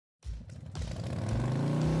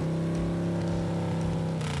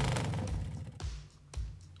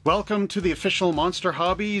Welcome to the official Monster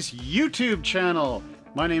Hobbies YouTube channel.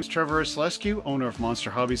 My name's Trevor Slescu, owner of Monster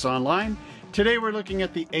Hobbies Online. Today we're looking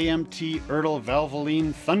at the AMT ERTL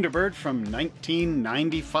Valvoline Thunderbird from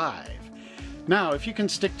 1995. Now, if you can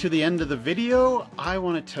stick to the end of the video, I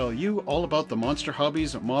want to tell you all about the Monster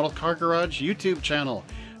Hobbies Model Car Garage YouTube channel,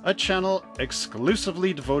 a channel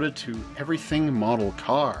exclusively devoted to everything model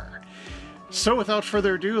car. So without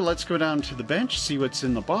further ado, let's go down to the bench, see what's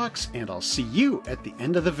in the box, and I'll see you at the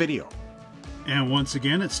end of the video. And once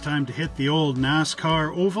again, it's time to hit the old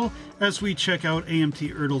NASCAR oval as we check out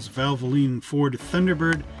AMT ERTL's Valvoline Ford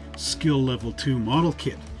Thunderbird Skill Level 2 model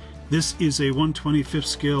kit. This is a 1/25th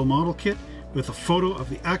scale model kit with a photo of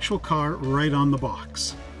the actual car right on the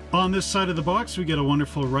box. On this side of the box, we get a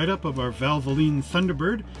wonderful write-up of our Valvoline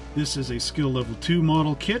Thunderbird. This is a Skill Level 2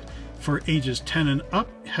 model kit for ages 10 and up,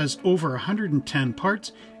 has over 110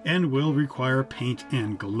 parts, and will require paint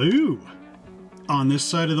and glue. On this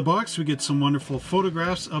side of the box, we get some wonderful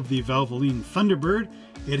photographs of the Valvoline Thunderbird.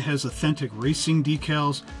 It has authentic racing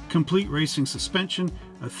decals, complete racing suspension,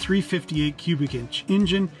 a 358 cubic inch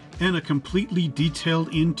engine, and a completely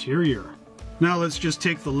detailed interior. Now let's just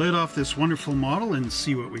take the lid off this wonderful model and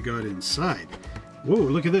see what we got inside. Whoa,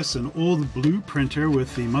 look at this, an old blue printer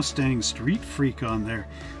with the Mustang Street Freak on there.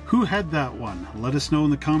 Who had that one? Let us know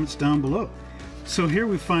in the comments down below. So here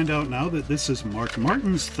we find out now that this is Mark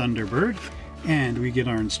Martin's Thunderbird, and we get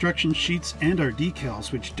our instruction sheets and our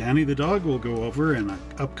decals, which Danny the dog will go over in an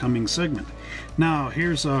upcoming segment. Now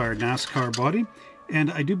here's our NASCAR body,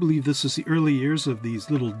 and I do believe this is the early years of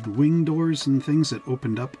these little wing doors and things that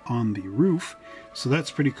opened up on the roof. So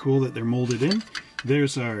that's pretty cool that they're molded in.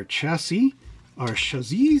 There's our chassis, our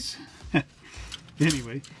chassis.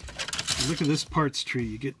 Anyway, look at this parts tree.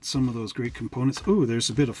 You get some of those great components. Oh,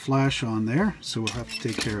 there's a bit of flash on there, so we'll have to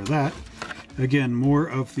take care of that. Again, more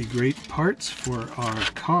of the great parts for our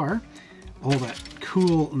car. All that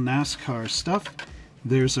cool NASCAR stuff.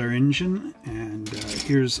 There's our engine, and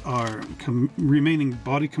here's our remaining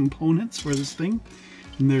body components for this thing.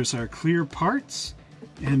 And there's our clear parts.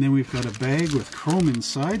 And then we've got a bag with chrome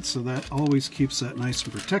inside, so that always keeps that nice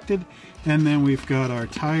and protected. And then we've got our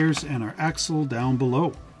tires and our axle down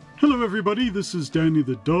below. Hello everybody, this is Danny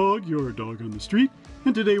the dog, your dog on the street,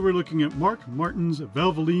 and today we're looking at Mark Martin's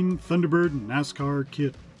Valvoline Thunderbird NASCAR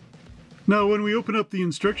kit. Now when we open up the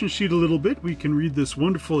instruction sheet a little bit, we can read this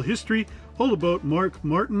wonderful history all about Mark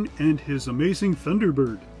Martin and his amazing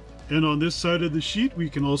Thunderbird. And on this side of the sheet we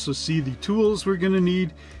can also see the tools we're going to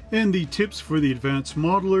need and the tips for the advanced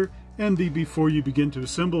modeler and the before you begin to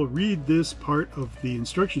assemble. Read this part of the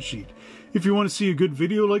instruction sheet. If you want to see a good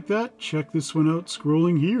video like that, check this one out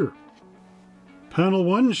scrolling here. Panel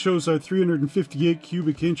 1 shows our 358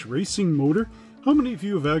 cubic inch racing motor. How many of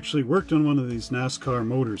you have actually worked on one of these NASCAR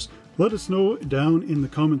motors? Let us know down in the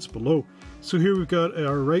comments below. So here we've got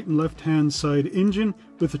our right and left hand side engine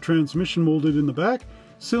with the transmission molded in the back,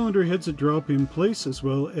 cylinder heads that drop in place, as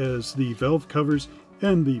well as the valve covers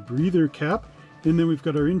and the breather cap. And then we've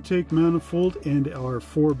got our intake manifold and our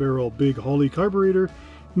 4-barrel big Holly carburetor.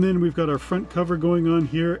 And then we've got our front cover going on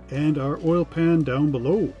here and our oil pan down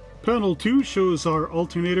below. Panel 2 shows our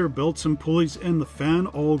alternator, belts and pulleys, and the fan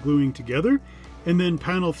all gluing together. And then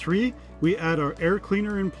panel 3, we add our air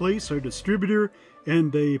cleaner in place, our distributor,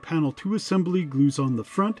 and the panel 2 assembly glues on the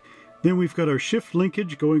front. Then we've got our shift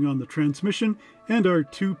linkage going on the transmission and our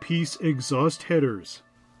 2-piece exhaust headers.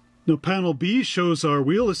 Now panel B shows our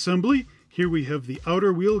wheel assembly. Here we have the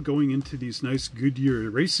outer wheel going into these nice Goodyear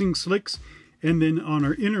racing slicks. And then on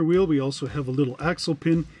our inner wheel we also have a little axle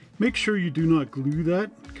pin. Make sure you do not glue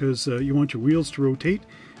that because you want your wheels to rotate.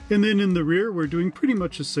 And then in the rear we're doing pretty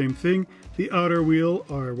much the same thing. The outer wheel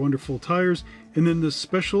are wonderful tires, and then the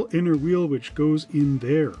special inner wheel which goes in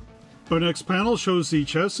there. Our next panel shows the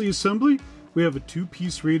chassis assembly. We have a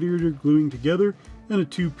 2-piece radiator gluing together and a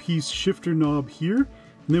 2-piece shifter knob here.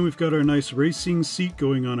 And then we've got our nice racing seat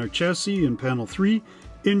going on our chassis in panel 3.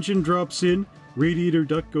 Engine drops in, radiator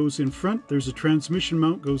duct goes in front, there's a transmission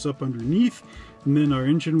mount goes up underneath, and then our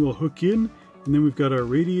engine will hook in. And then we've got our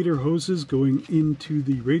radiator hoses going into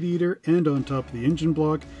the radiator and on top of the engine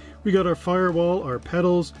block. We got our firewall, our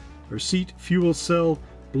pedals, our seat, fuel cell,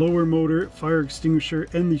 blower motor, fire extinguisher,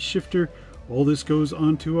 and the shifter. All this goes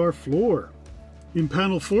onto our floor. In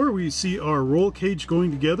panel 4 we see our roll cage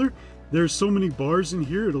going together. There's so many bars in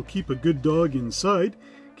here, it'll keep a good dog inside,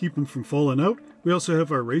 keep him from falling out. We also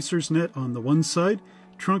have our racer's net on the one side,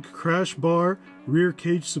 trunk crash bar, rear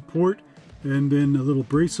cage support, and then a little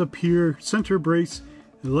brace up here, center brace,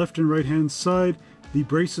 the left and right hand side, the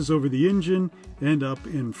braces over the engine, and up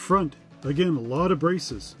in front. Again, a lot of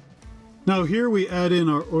braces. Now here we add in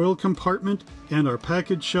our oil compartment and our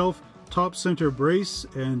package shelf, top center brace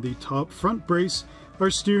and the top front brace.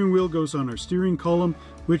 Our steering wheel goes on our steering column,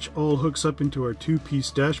 which all hooks up into our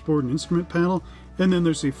two-piece dashboard and instrument panel, and then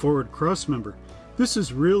there's a forward cross member. This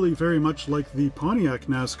is really very much like the Pontiac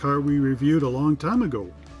NASCAR we reviewed a long time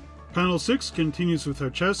ago. Panel 6 continues with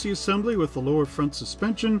our chassis assembly with the lower front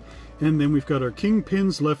suspension, and then we've got our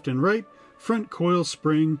kingpins left and right, front coil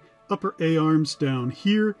spring, upper A-arms down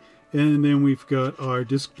here, and then we've got our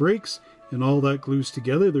disc brakes, and all that glues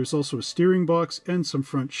together. There's also a steering box and some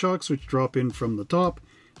front shocks which drop in from the top.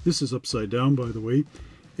 This is upside down, by the way.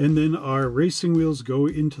 And then our racing wheels go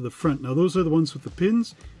into the front. Now those are the ones with the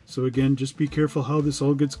pins, so again, just be careful how this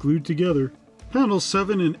all gets glued together. Panels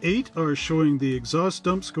 7 and 8 are showing the exhaust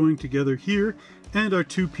dumps going together here, and our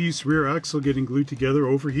two-piece rear axle getting glued together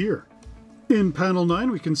over here. In panel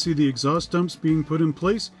 9 we can see the exhaust dumps being put in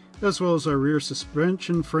place, as well as our rear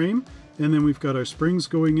suspension frame, and then we've got our springs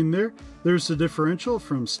going in there. There's the differential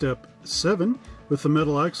from step 7 with the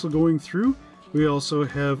metal axle going through. We also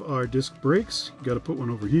have our disc brakes, got to put one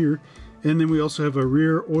over here, and then we also have a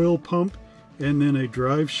rear oil pump, and then a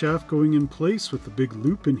drive shaft going in place with the big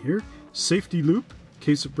loop in here, safety loop in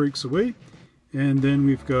case it breaks away, and then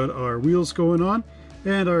we've got our wheels going on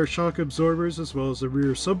and our shock absorbers as well as the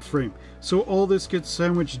rear subframe. So all this gets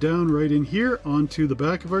sandwiched down right in here onto the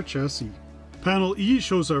back of our chassis. Panel E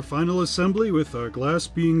shows our final assembly with our glass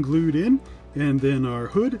being glued in, and then our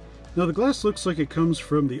hood. Now the glass looks like it comes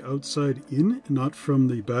from the outside in, not from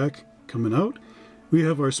the back coming out. We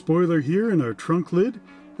have our spoiler here and our trunk lid,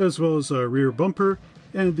 as well as our rear bumper,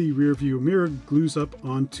 and the rear view mirror glues up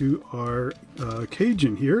onto our cage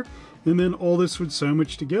in here, and then all this would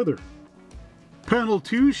sandwich together. Panel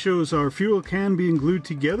 2 shows our fuel can being glued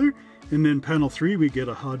together, and then panel 3 we get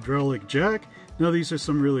a hydraulic jack. Now these are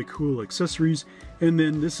some really cool accessories, and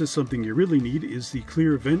then this is something you really need, is the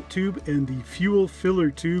clear vent tube and the fuel filler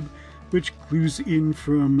tube, which glues in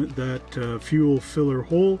from that fuel filler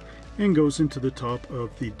hole and goes into the top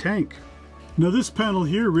of the tank. Now this panel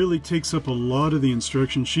here really takes up a lot of the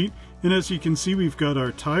instruction sheet, and as you can see we've got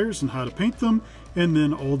our tires and how to paint them, and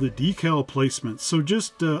then all the decal placements. So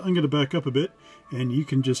just, I'm going to back up a bit and you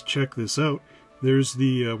can just check this out. There's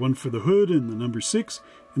the one for the hood and the number 6,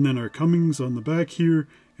 and then our Cummins on the back here,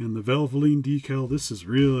 and the Valvoline decal. This is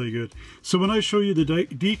really good. So when I show you the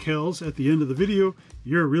decals at the end of the video,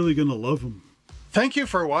 you're really going to love them. Thank you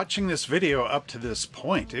for watching this video up to this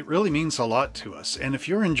point. It really means a lot to us. And if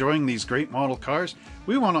you're enjoying these great model cars,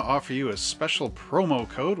 we want to offer you a special promo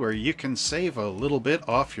code where you can save a little bit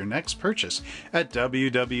off your next purchase at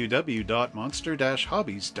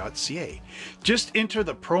www.monster-hobbies.ca. Just enter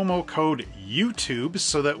the promo code YouTube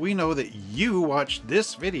so that we know that you watched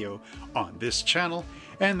this video on this channel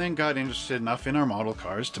and then got interested enough in our model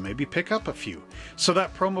cars to maybe pick up a few. So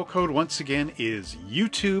that promo code once again is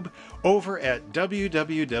YouTube over at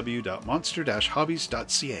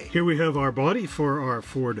www.monster-hobbies.ca. Here we have our body for our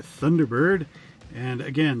Ford Thunderbird, and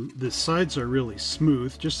again the sides are really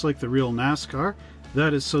smooth just like the real NASCAR.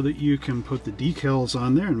 That is so that you can put the decals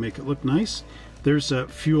on there and make it look nice. There's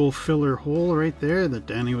that fuel filler hole right there that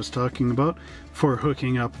Danny was talking about for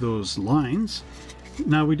hooking up those lines.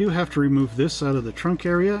 Now we do have to remove this out of the trunk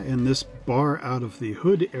area and this bar out of the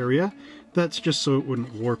hood area. That's just so it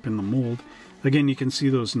wouldn't warp in the mold. Again, you can see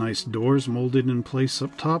those nice doors molded in place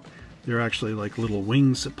up top. They're actually like little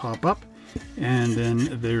wings that pop up. And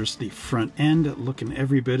then there's the front end looking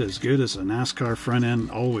every bit as good as a NASCAR front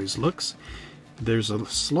end always looks. There's a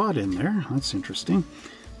slot in there. That's interesting.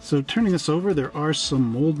 So turning this over, there are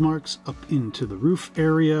some mold marks up into the roof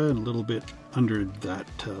area and a little bit under that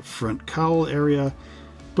front cowl area,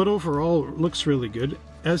 but overall it looks really good.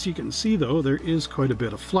 As you can see though, there is quite a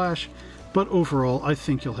bit of flash, but overall I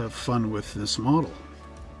think you'll have fun with this model.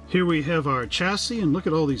 Here we have our chassis, and look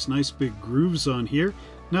at all these nice big grooves on here.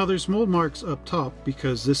 Now there's mold marks up top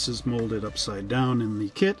because this is molded upside down in the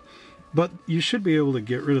kit, but you should be able to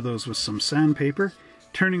get rid of those with some sandpaper.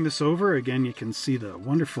 Turning this over, again you can see the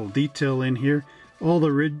wonderful detail in here. All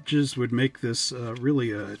the ridges would make this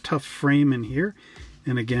really a tough frame in here.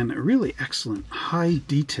 And again, a really excellent high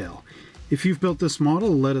detail. If you've built this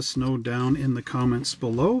model, let us know down in the comments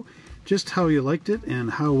below just how you liked it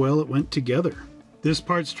and how well it went together. This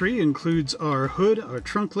parts tree includes our hood, our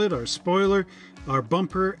trunk lid, our spoiler, our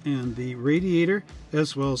bumper, and the radiator,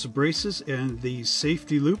 as well as the braces and the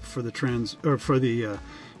safety loop for the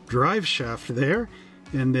drive shaft there,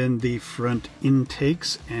 and then the front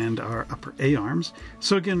intakes and our upper A-arms.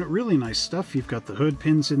 So again, really nice stuff. You've got the hood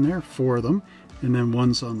pins in there, 4 of them, and then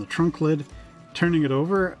one's on the trunk lid. Turning it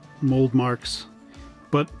over, mold marks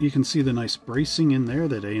but you can see the nice bracing in there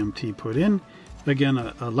that AMT put in. Again,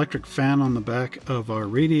 an electric fan on the back of our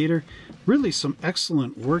radiator. Really some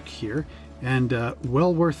excellent work here, and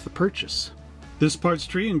well worth the purchase. This parts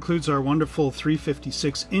tree includes our wonderful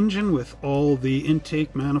 356 engine with all the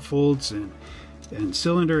intake manifolds and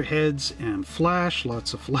cylinder heads and flash,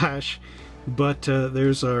 lots of flash. But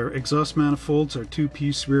there's our exhaust manifolds, our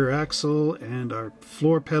two-piece rear axle, and our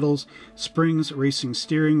floor pedals, springs, racing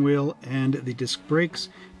steering wheel, and the disc brakes,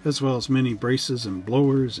 as well as many braces and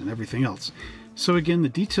blowers and everything else. So again, the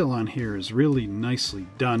detail on here is really nicely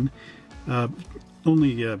done.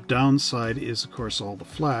 Only downside is, of course, all the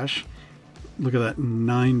flash. Look at that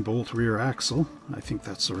 9-bolt rear axle. I think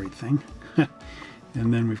that's the right thing.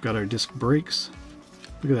 And then we've got our disc brakes.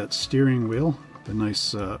 Look at that steering wheel. The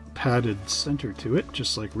nice padded center to it,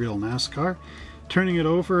 just like real NASCAR. Turning it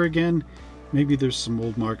over again, maybe there's some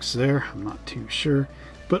old marks there, I'm not too sure.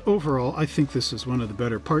 But overall, I think this is one of the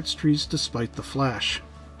better parts trees despite the flash.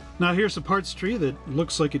 Now here's a parts tree that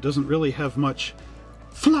looks like it doesn't really have much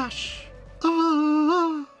flash.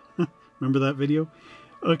 Ah! Remember that video?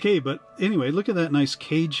 Okay, but anyway, look at that nice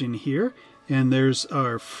cage in here. And there's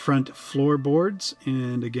our front floorboards,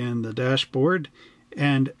 and again the dashboard,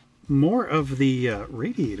 and more of the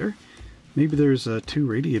radiator. Maybe there's 2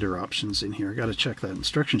 radiator options in here. I got to check that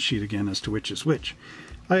instruction sheet again as to which is which.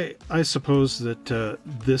 I suppose that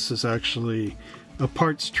this is actually a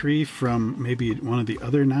parts tree from maybe one of the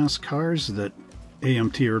other NASCARs that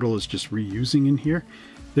AMT ERTL is just reusing in here.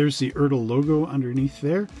 There's the ERTL logo underneath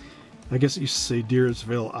there. I guess it used to say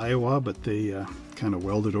Deersville, Iowa, but they kind of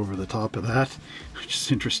welded over the top of that, which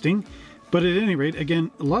is interesting. But at any rate, again,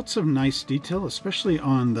 lots of nice detail, especially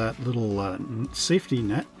on that little safety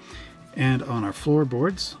net and on our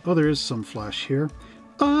floorboards. Oh, there is some flash here.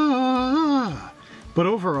 Ah! But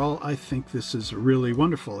overall, I think this is really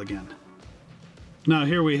wonderful again. Now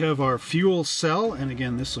here we have our fuel cell, and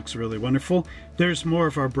again, this looks really wonderful. There's more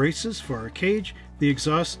of our braces for our cage, the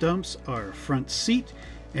exhaust dumps, our front seat,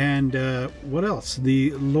 and what else?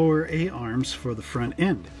 The lower A-arms for the front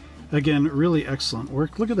end. Again, really excellent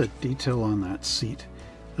work. Look at the detail on that seat.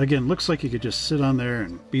 Again, looks like you could just sit on there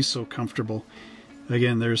and be so comfortable.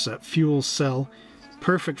 Again, there's that fuel cell.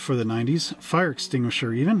 Perfect for the 90s. Fire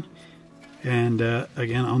extinguisher even. And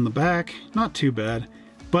again, on the back, not too bad.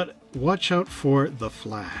 But watch out for the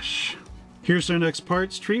flash. Here's our next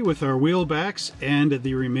parts tree with our wheel backs and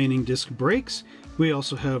the remaining disc brakes. We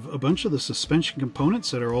also have a bunch of the suspension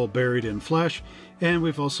components that are all buried in flash. And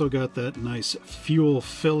we've also got that nice fuel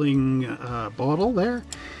filling bottle there.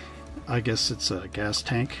 I guess it's a gas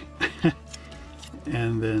tank.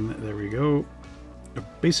 And then there we go.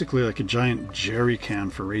 Basically like a giant jerry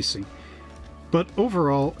can for racing. But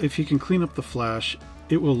overall, if you can clean up the flash,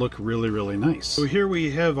 it will look really, really nice. So here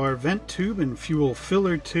we have our vent tube and fuel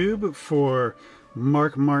filler tube for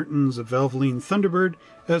Mark Martin's Valvoline Thunderbird,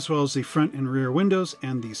 as well as the front and rear windows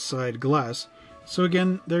and the side glass. So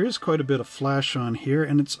again, there is quite a bit of flash on here,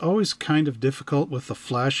 and it's always kind of difficult with the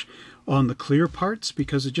flash on the clear parts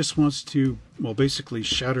because it just wants to, well, basically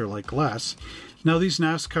shatter like glass. Now these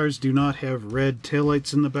NASCARs do not have red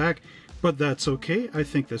taillights in the back, but that's okay. I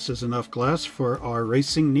think this is enough glass for our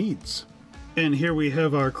racing needs. And here we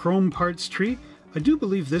have our chrome parts tree. I do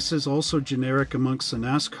believe this is also generic amongst the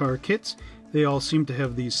NASCAR kits. They all seem to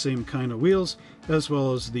have these same kind of wheels, as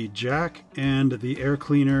well as the jack and the air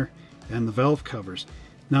cleaner and the valve covers.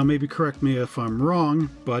 Now maybe correct me if I'm wrong,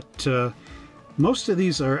 but most of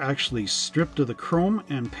these are actually stripped of the chrome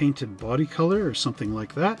and painted body color or something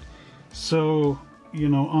like that. So, you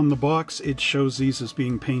know, on the box it shows these as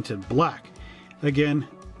being painted black. Again,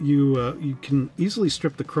 you can easily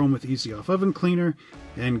strip the chrome with Easy Off Oven Cleaner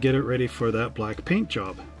and get it ready for that black paint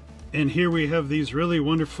job. And here we have these really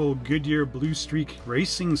wonderful Goodyear Blue Streak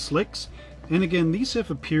racing slicks. And again, these have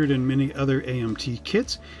appeared in many other AMT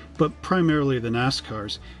kits, but primarily the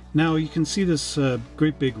NASCARs. Now you can see this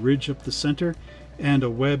great big ridge up the center and a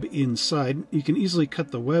web inside. You can easily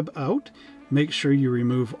cut the web out. Make sure you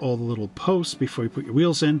remove all the little posts before you put your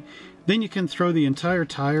wheels in. Then you can throw the entire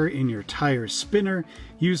tire in your tire spinner,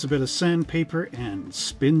 use a bit of sandpaper, and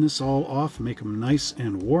spin this all off, make them nice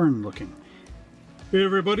and worn looking. Hey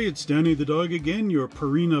everybody, it's Danny the dog again, your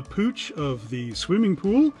Purina Pooch of the swimming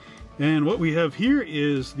pool. And what we have here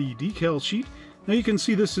is the decal sheet. Now you can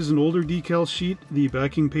see this is an older decal sheet. The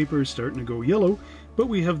backing paper is starting to go yellow, but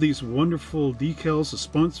we have these wonderful decals, the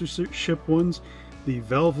sponsorship ones, the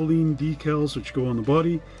Valvoline decals which go on the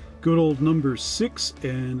body, good old number 6,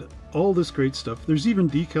 and all this great stuff. There's even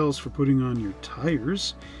decals for putting on your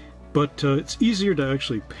tires, but it's easier to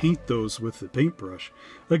actually paint those with the paintbrush.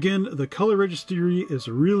 Again, the color registry is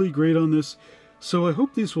really great on this. so I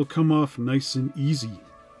hope these will come off nice and easy.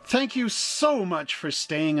 Thank you so much for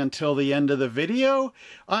staying until the end of the video.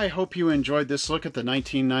 I hope you enjoyed this look at the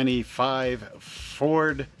 1995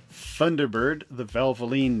 Ford Thunderbird, the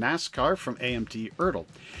Valvoline NASCAR from AMT ERTL.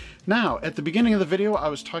 Now, at the beginning of the video, I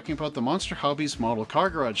was talking about the Monster Hobbies Model Car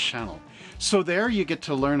Garage channel. So there you get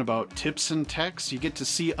to learn about tips and techs, you get to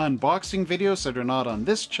see unboxing videos that are not on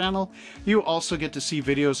this channel, you also get to see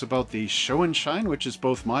videos about the Show and Shine, which is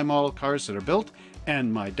both my model cars that are built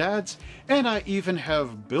and my dad's, and I even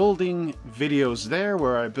have building videos there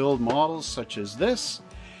where I build models such as this,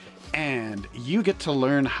 and you get to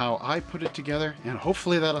learn how I put it together, and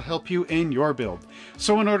hopefully that'll help you in your build.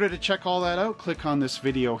 So in order to check all that out, click on this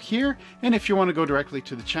video here, and if you want to go directly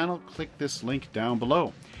to the channel, click this link down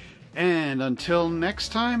below. And until next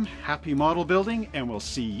time, happy model building, and we'll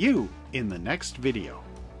see you in the next video.